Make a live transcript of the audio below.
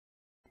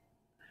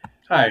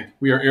Hi,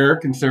 we are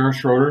Eric and Sarah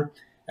Schroeder,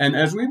 and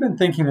as we've been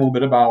thinking a little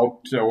bit about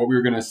what we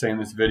were going to say in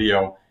this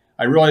video,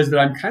 I realized that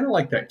I'm kind of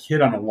like that kid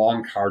on a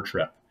long car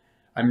trip.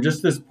 I'm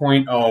just this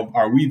point of,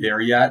 are we there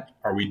yet?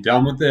 Are we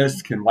done with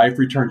this? Can life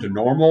return to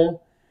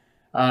normal?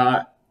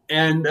 Uh,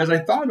 and as I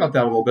thought about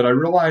that a little bit, I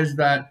realized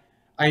that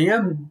I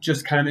am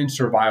just kind of in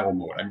survival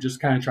mode. I'm just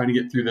kind of trying to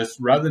get through this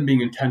rather than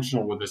being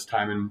intentional with this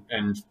time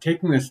and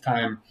taking this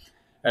time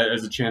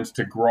as a chance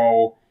to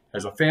grow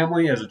as a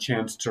family, as a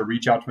chance to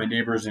reach out to my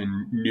neighbors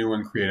in new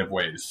and creative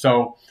ways.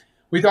 So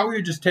we thought we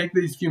would just take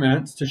these few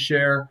minutes to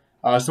share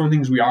some of the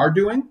things we are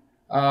doing,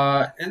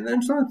 and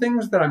then some of the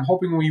things that I'm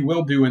hoping we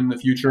will do in the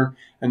future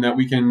and that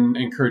we can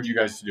encourage you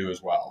guys to do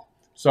as well.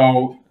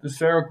 So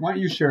Sarah, why don't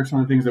you share some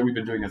of the things that we've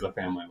been doing as a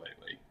family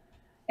lately?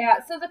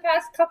 Yeah, so the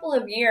past couple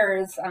of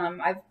years,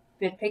 I've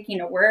been picking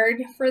a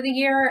word for the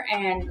year,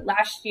 and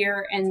last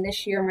year and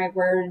this year my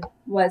word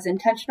was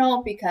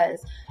intentional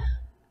because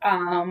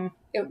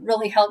it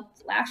really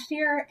helped last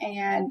year,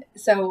 and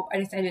so I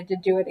decided to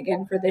do it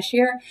again for this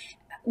year,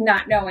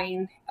 not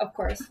knowing, of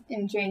course,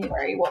 in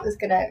January what was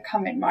going to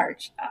come in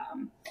March.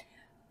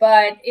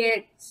 But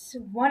it's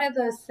one of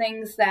those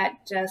things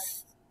that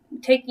just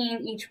taking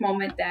each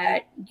moment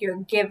that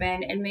you're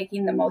given and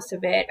making the most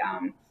of it.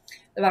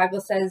 The Bible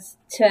says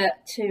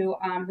to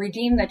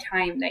redeem the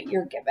time that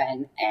you're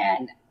given,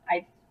 and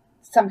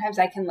sometimes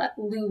I can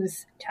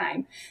lose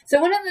time.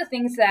 So one of the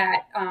things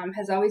that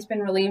has always been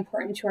really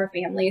important to our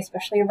family,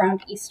 especially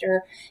around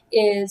Easter,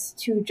 is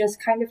to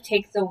just kind of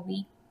take the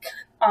week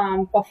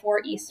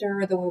before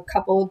Easter, or the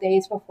couple of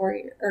days before,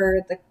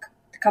 or the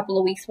couple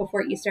of weeks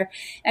before Easter,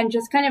 and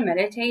just kind of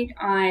meditate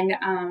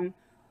on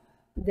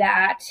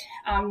that.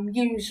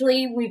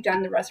 Usually we've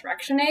done the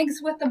resurrection eggs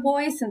with the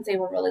boys since they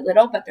were really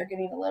little, but they're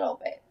getting a little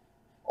bit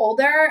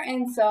older,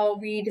 and so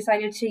we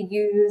decided to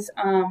use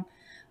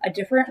a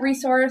different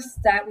resource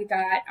that we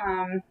got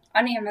on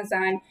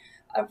Amazon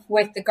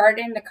with The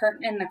Garden, the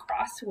Curtain, and the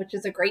Cross, which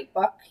is a great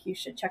book. You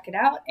should check it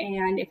out.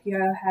 And if you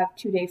have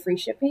 2-day free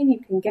shipping, you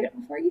can get it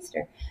before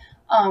Easter.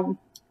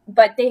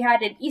 But they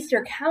had an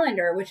Easter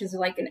calendar, which is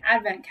like an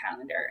Advent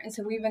calendar. And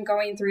so we've been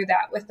going through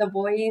that with the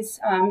boys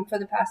for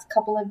the past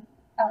couple of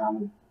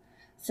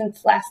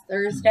since last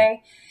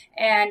Thursday.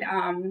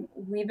 And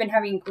we've been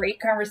having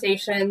great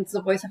conversations.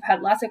 The boys have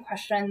had lots of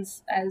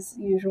questions as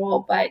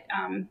usual,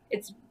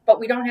 but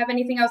we don't have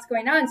anything else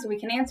going on, so we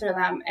can answer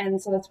them. And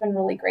so it's been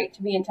really great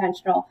to be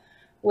intentional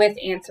with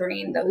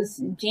answering those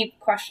deep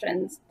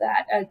questions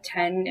that a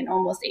 10 and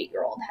almost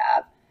 8-year-old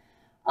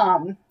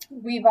have.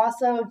 We've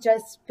also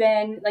just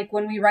been, like,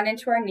 when we run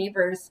into our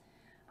neighbors,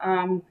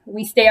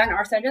 we stay on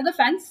our side of the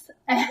fence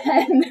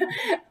and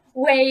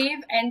wave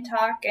and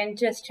talk and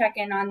just check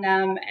in on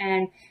them.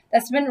 And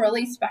that's been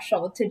really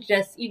special to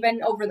just,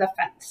 even over the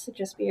fence,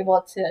 just be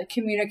able to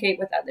communicate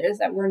with others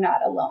that we're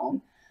not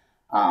alone.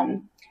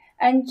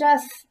 And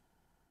just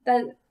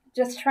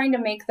trying to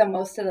make the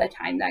most of the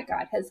time that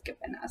God has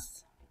given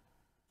us.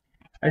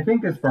 I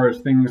think as far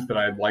as things that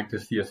I'd like to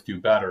see us do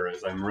better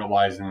is I'm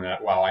realizing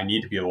that, wow, I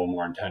need to be a little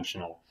more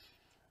intentional,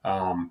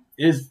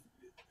 is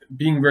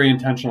being very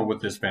intentional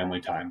with this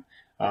family time.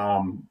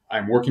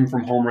 I'm working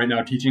from home right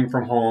now, teaching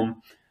from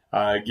home.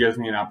 It gives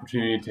me an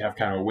opportunity to have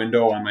kind of a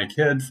window on my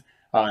kids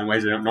in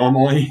ways I don't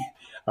normally.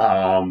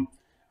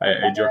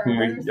 I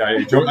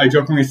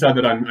jokingly said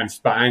that I'm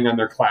spying on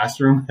their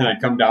classroom, and I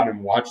come down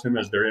and watch them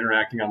as they're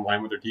interacting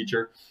online with their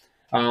teacher.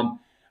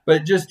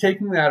 But just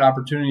taking that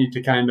opportunity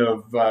to kind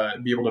of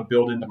be able to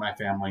build into my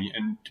family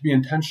and to be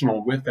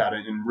intentional with that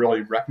and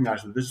really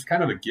recognize that this is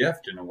kind of a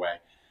gift in a way,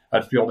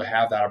 to be able to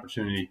have that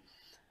opportunity.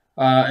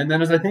 And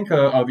then as I think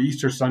of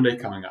Easter Sunday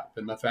coming up,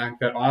 and the fact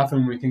that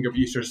often when we think of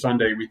Easter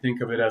Sunday, we think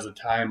of it as a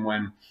time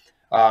when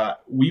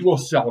we will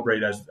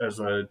celebrate as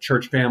a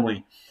church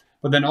family,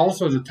 but then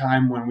also as a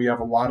time when we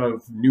have a lot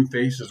of new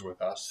faces with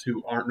us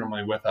who aren't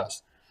normally with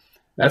us.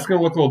 That's going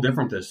to look a little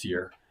different this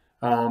year.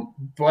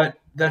 But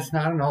that's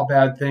not an all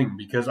bad thing,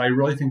 because I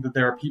really think that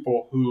there are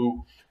people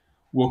who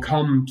will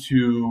come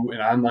to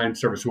an online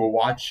service, who will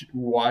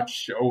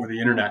watch over the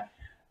internet,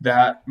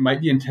 that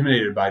might be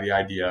intimidated by the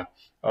idea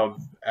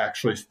of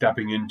actually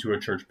stepping into a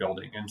church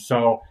building. And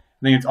so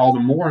I think it's all the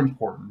more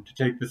important to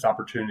take this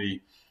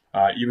opportunity,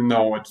 even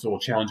though it's a little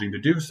challenging to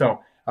do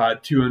so,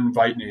 to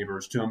invite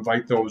neighbors, to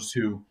invite those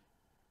who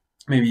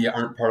maybe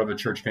aren't part of a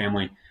church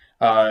family,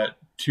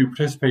 to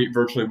participate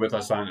virtually with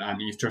us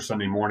on Easter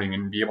Sunday morning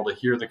and be able to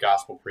hear the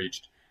gospel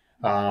preached,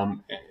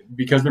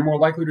 because they're more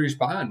likely to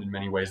respond in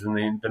many ways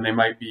than they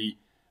might be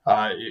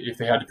if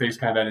they had to face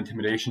kind of that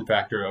intimidation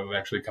factor of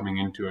actually coming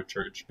into a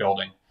church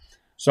building.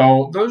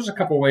 So those are a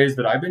couple ways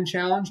that I've been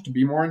challenged to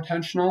be more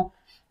intentional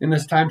in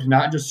this time, to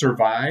not just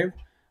survive,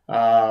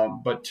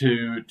 but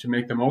to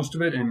make the most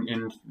of it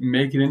and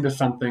make it into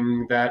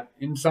something that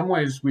in some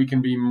ways we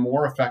can be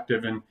more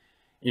effective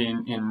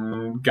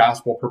in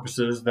gospel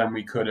purposes than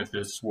we could if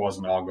this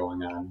wasn't all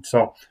going on.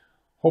 So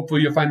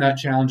hopefully you'll find that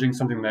challenging,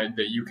 something that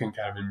you can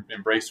kind of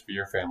embrace for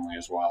your family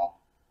as well.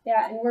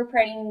 Yeah, and we're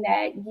praying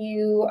that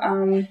you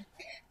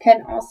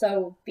can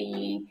also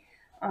be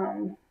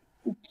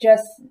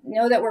just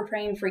know that we're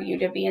praying for you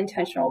to be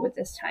intentional with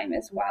this time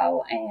as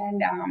well.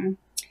 And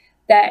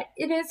that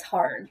it is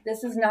hard.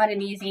 This is not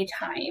an easy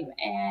time,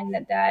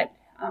 and that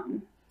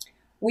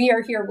we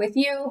are here with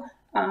you,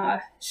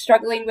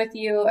 struggling with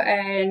you,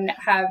 and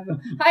have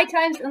high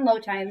times and low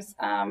times.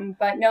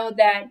 But know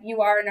that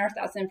you are in our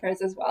thoughts and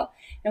prayers as well.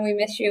 And we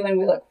miss you, and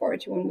we look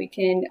forward to when we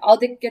can all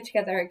get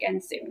together again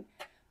soon.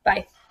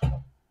 Bye.